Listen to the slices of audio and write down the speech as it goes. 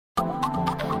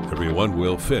everyone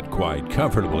will fit quite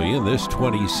comfortably in this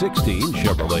 2016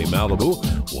 Chevrolet Malibu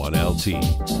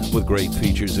 1LT. With great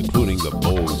features including the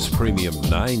Bose premium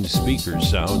 9-speaker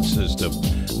sound system,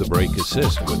 the brake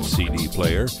assist with CD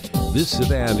player, this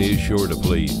sedan is sure to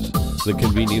please. The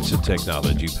convenience and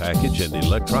technology package and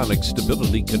electronic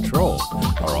stability control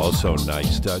are also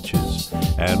nice touches.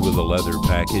 And with the leather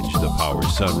package, the power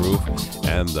sunroof,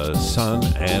 and the sun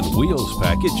and wheels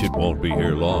package, it won't be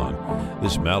here long.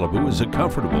 This Malibu is a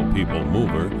comfortable people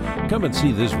mover. Come and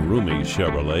see this roomy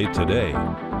Chevrolet today.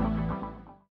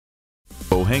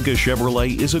 Pohanka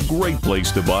Chevrolet is a great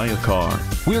place to buy a car.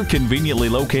 We're conveniently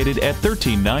located at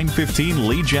 13915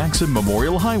 Lee Jackson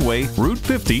Memorial Highway, Route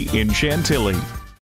 50 in Chantilly.